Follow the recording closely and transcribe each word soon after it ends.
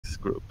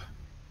group.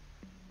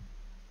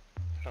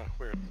 Huh,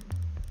 weird.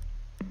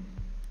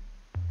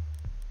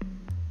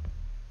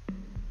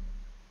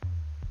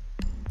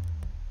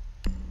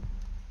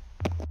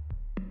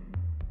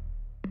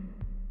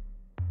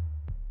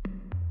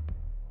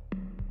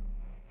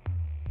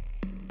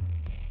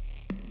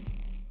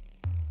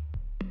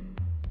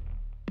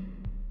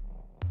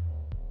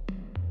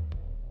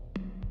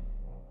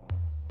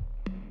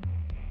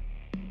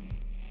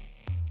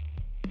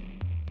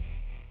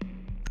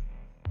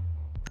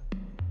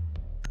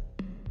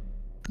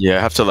 Yeah, I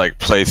have to like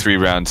play 3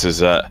 rounds as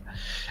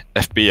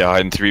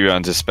FBI and 3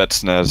 rounds as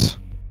Spetsnaz.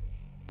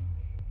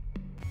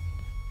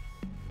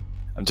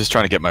 I'm just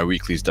trying to get my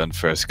weeklies done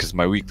first, because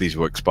my weeklies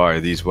will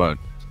expire, these won't.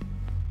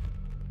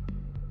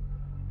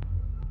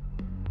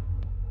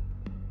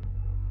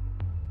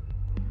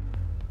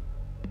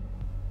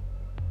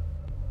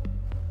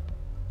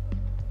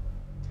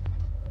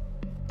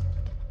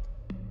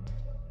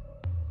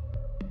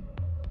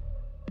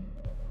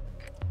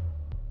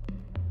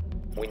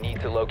 We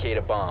need to locate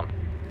a bomb.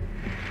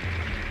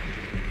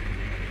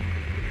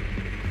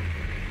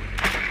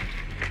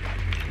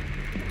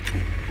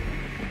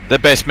 The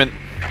basement.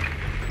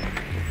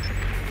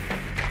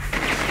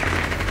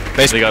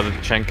 They got a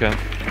Chenka.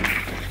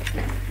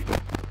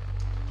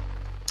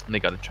 They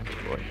got a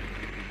Chenka boy.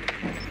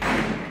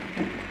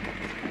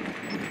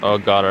 Oh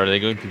god, are they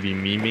going to be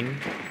memeing?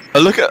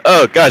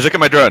 Oh guys, look at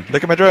my drone.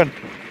 Look at my drone.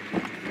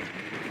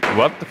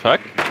 What the fuck?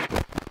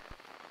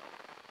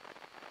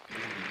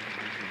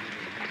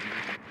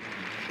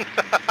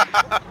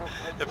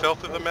 It fell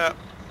through the map.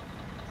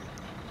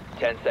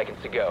 10 seconds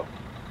to go.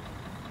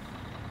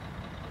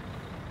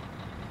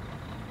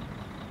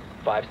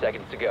 5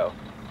 seconds to go.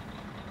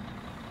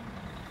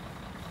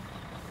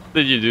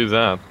 Did you do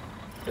that?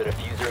 The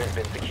diffuser has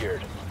been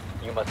secured.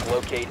 You must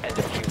locate and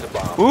defuse a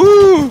bomb.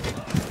 Woo!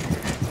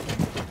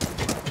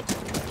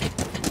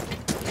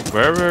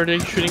 Where were they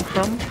shooting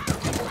from?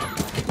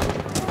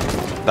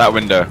 That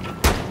window.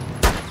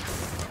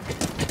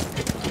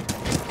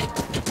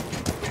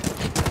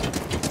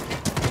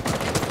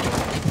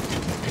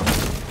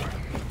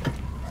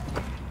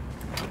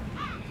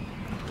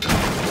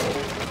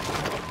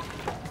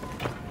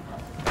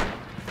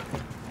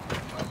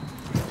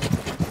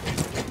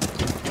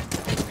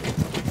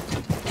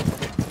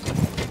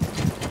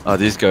 Oh,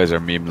 these guys are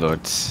meme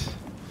lords.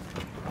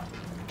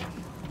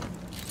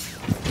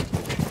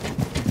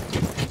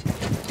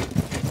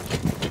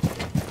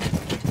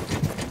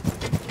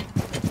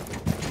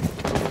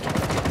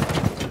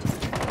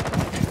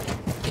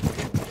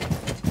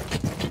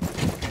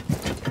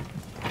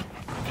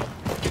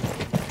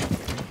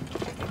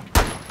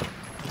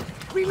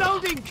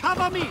 Reloading!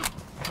 Cover me!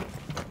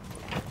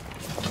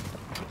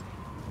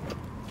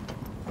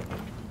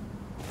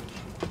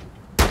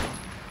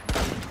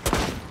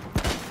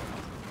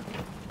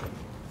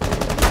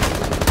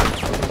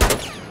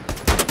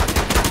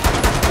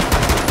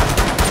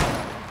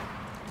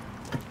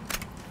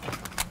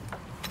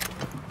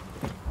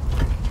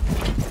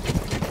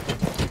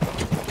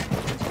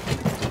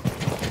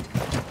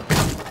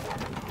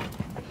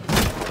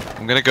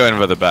 I'm gonna go in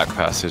by the back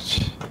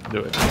passage. Do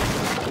it.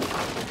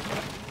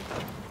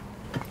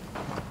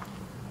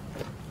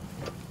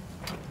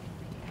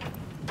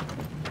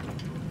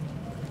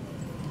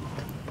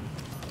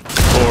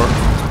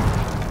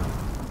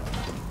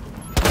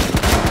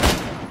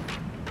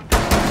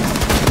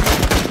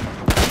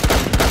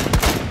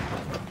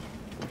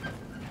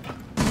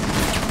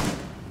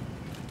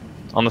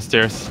 On the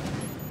stairs.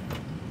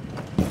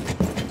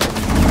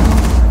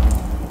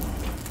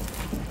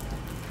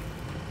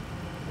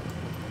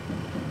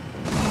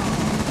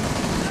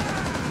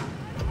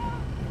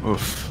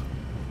 Oof.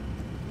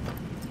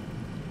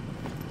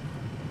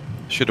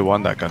 Should have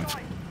won that gun.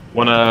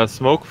 Wanna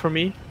smoke for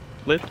me?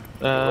 Lit?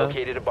 You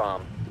located a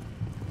bomb.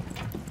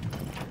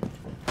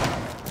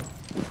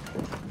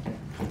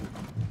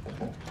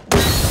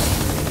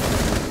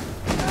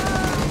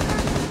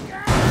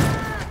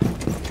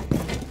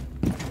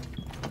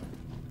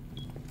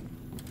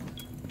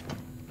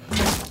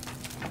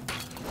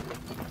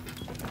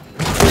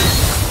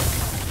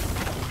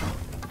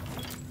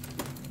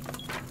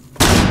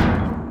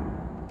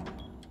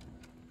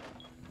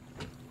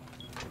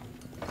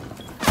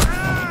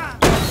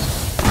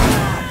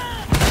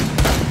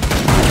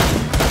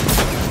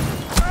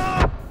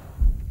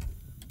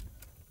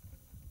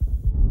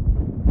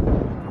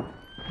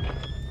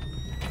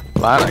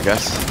 Flat, I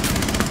guess.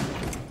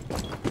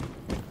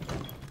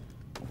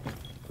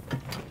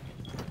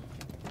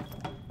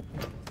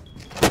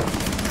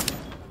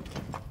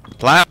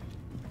 Flat.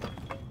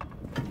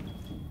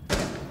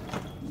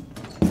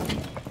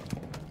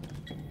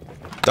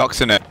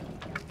 Doc's in it.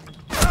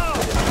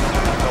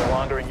 No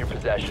longer in your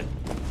possession.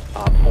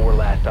 Op 4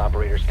 last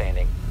operator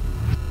standing.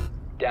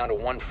 Down to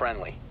 1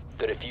 friendly.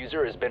 The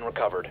diffuser has been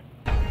recovered.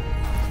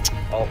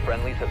 All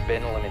friendlies have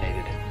been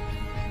eliminated.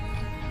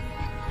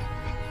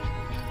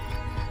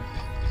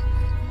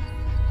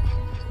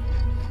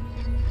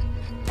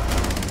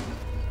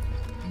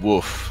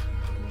 Woof.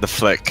 The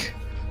flick.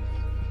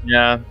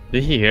 Yeah.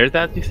 Did he hear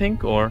that, you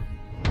think? Or?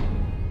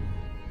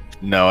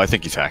 No, I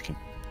think he's hacking.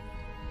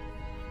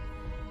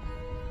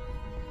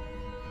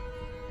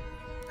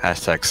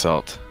 Hashtag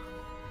salt.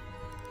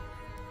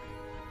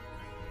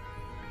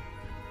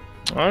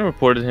 I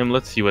reported him.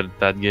 Let's see what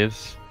that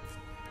gives.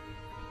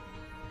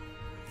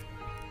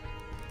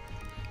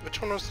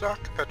 Which one was Doc?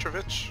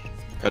 Petrovich?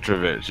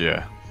 Petrovich,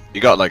 yeah. You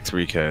got like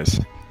 3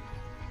 Ks.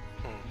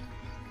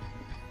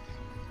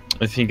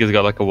 I think he's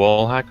got like a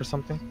wall hack or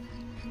something.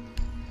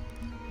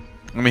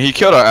 I mean, he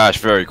killed our Ash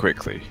very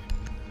quickly.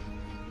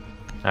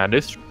 That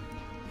is true.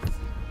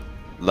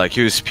 Like,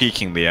 he was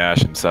peeking the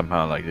Ash and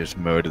somehow, like, just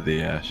murdered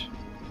the Ash.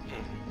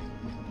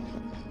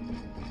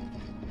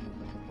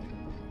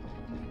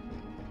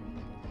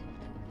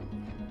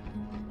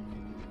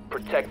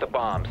 Protect the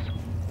bombs.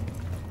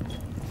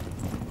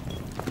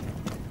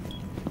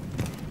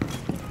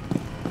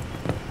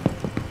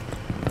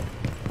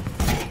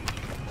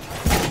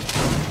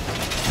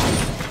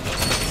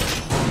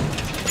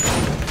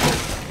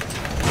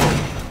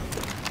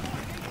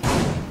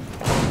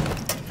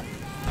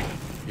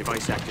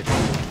 Device activated.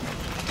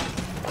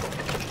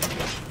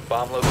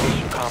 Bomb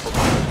location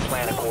compromised.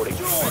 Plan accordingly.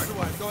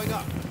 Going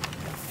up.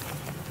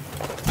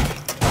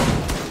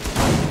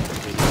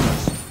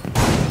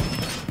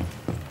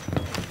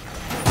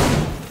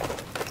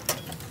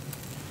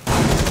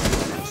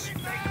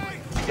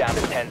 Down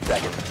to 10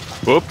 seconds.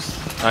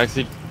 Whoops! I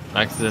actually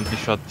accidentally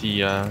shot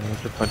the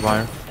electrified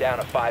wire. Down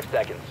to 5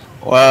 seconds.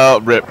 Well,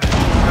 rip.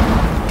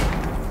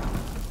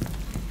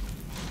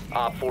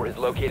 Op 4 has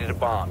located a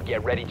bomb.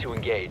 Get ready to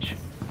engage.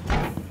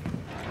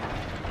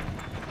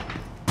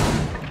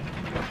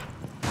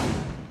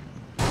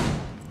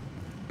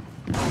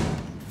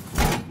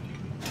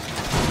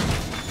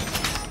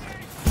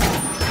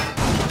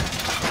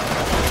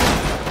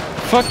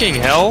 Fucking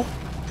hell!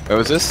 What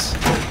was this?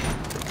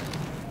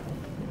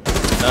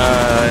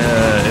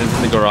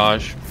 In the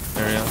garage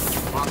area.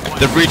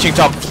 They're breaching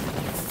top.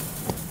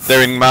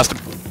 They're in master.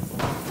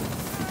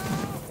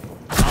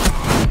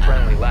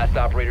 Friendly, last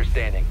operator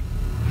standing.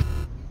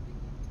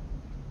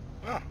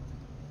 Oh.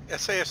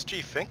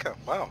 SASG Finca.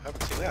 Wow,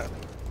 haven't seen that.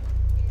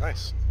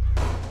 Nice.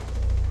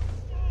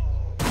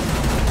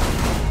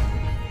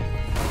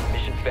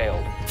 Mission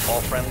failed.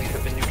 All friendlies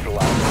have been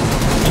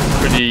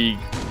neutralized. Pretty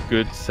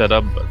good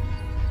setup, but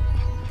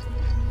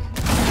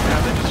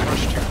Yeah, they just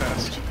rushed too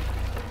fast.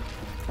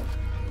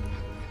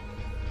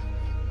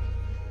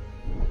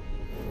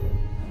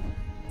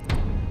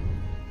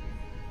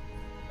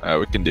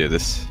 We can do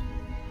this.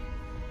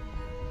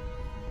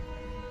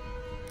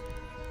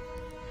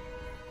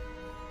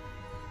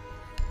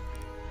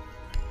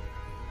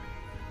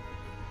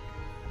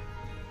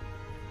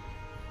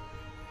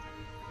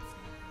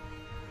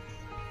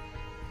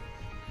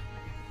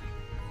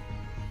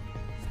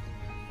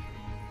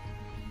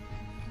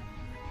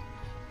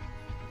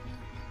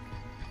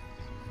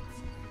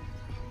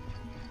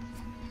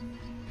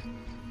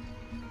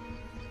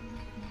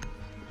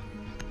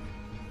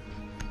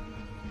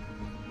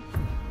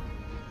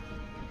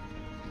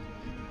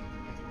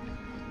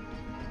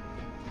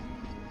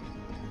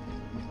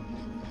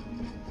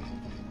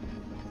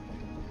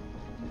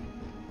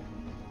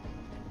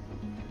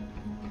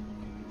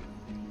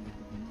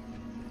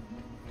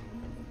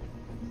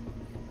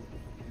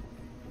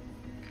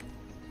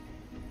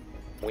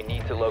 We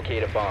need to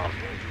locate a bomb.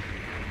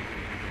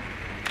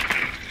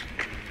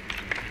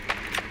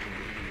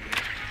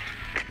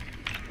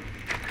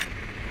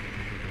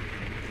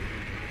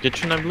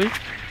 kitchen, I believe,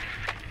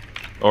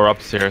 or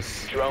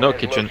upstairs. Drone No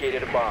has kitchen.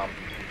 located a bomb.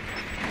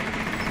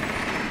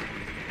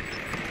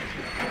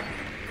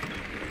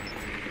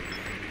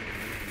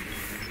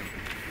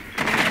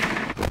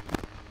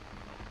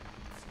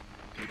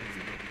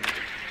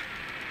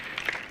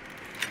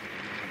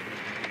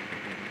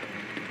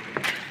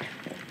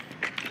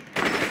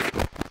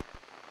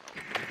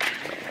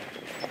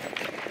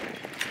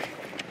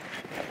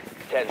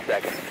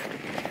 Seconds.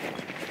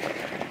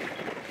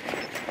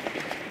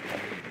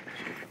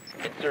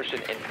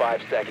 Insertion in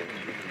 5 seconds.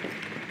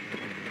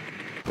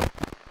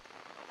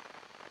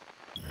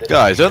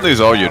 Guys, don't lose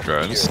all your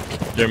drones.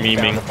 They're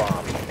memeing. Found the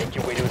bomb. Make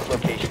your way to its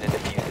location and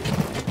defuse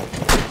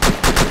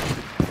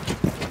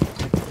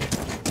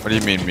it. What do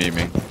you mean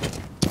memeing?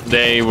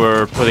 They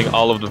were putting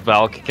all of the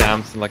Valk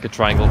cams in like a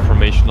triangle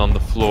formation on the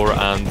floor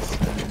and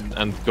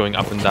going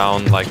up and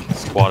down, like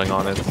squatting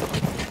on it.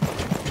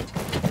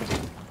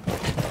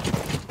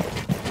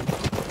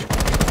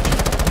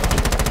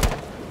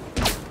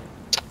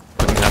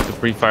 I'm gonna have to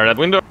pre-fire that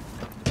window.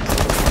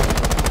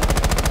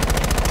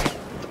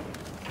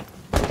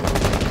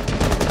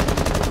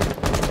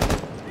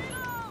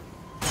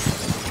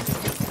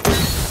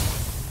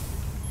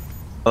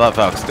 Well, that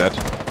Valk's dead.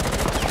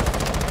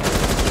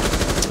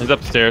 He's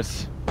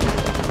upstairs.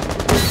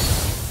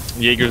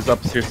 Jaeger's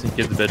upstairs in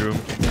kid's bedroom.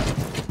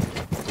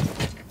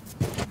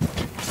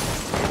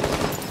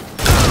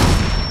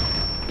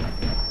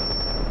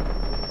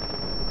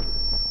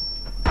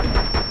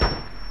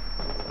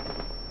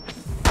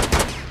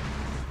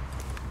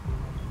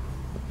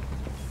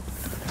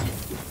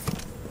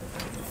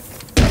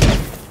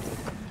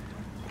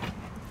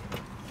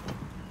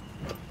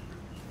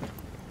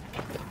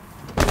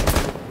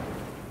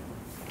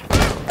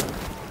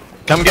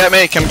 Come get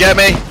me! Come get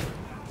me!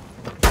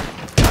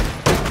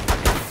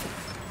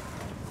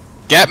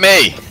 Get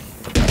me!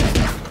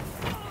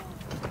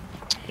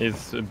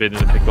 He's a bit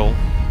in a pickle.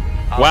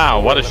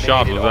 Wow, what a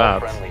shot was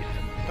that.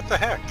 What the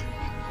heck?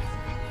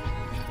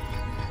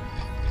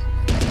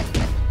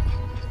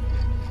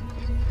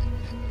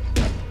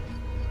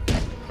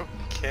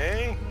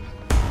 Okay.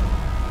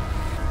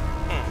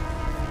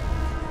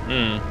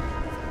 Hmm.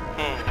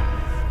 Hmm.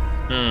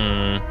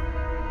 Hmm.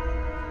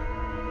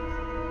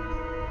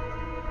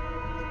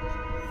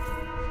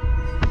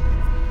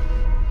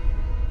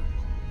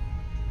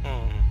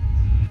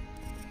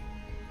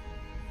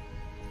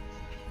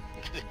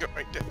 You're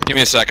going to. Give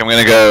me a sec, I'm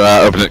gonna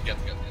go open it.